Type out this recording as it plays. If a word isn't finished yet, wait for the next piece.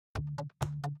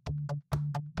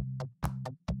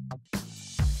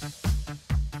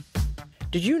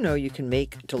Did you know you can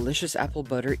make delicious apple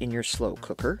butter in your slow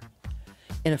cooker?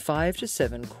 In a 5 to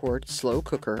 7 quart slow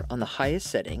cooker on the highest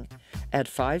setting, add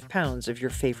 5 pounds of your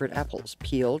favorite apples,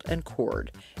 peeled and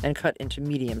cored, and cut into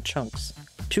medium chunks.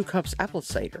 2 cups apple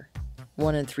cider,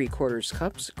 1 3/4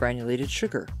 cups granulated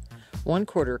sugar,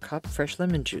 1/4 cup fresh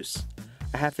lemon juice,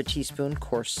 a half a teaspoon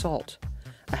coarse salt,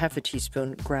 a half a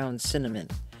teaspoon ground cinnamon,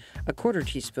 a 1/4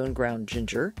 teaspoon ground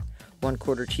ginger,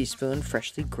 1/4 teaspoon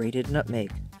freshly grated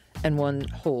nutmeg, and 1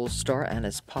 whole star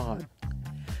anise pod.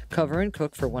 Cover and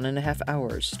cook for 1.5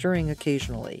 hours, stirring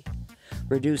occasionally.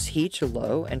 Reduce heat to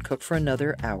low and cook for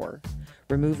another hour.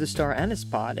 Remove the star anise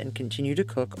pod and continue to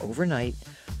cook overnight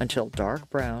until dark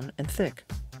brown and thick.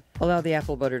 Allow the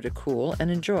apple butter to cool and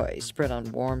enjoy. Spread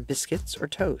on warm biscuits or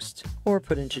toast, or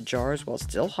put into jars while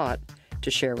still hot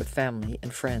to share with family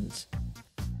and friends.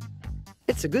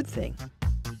 It's a good thing.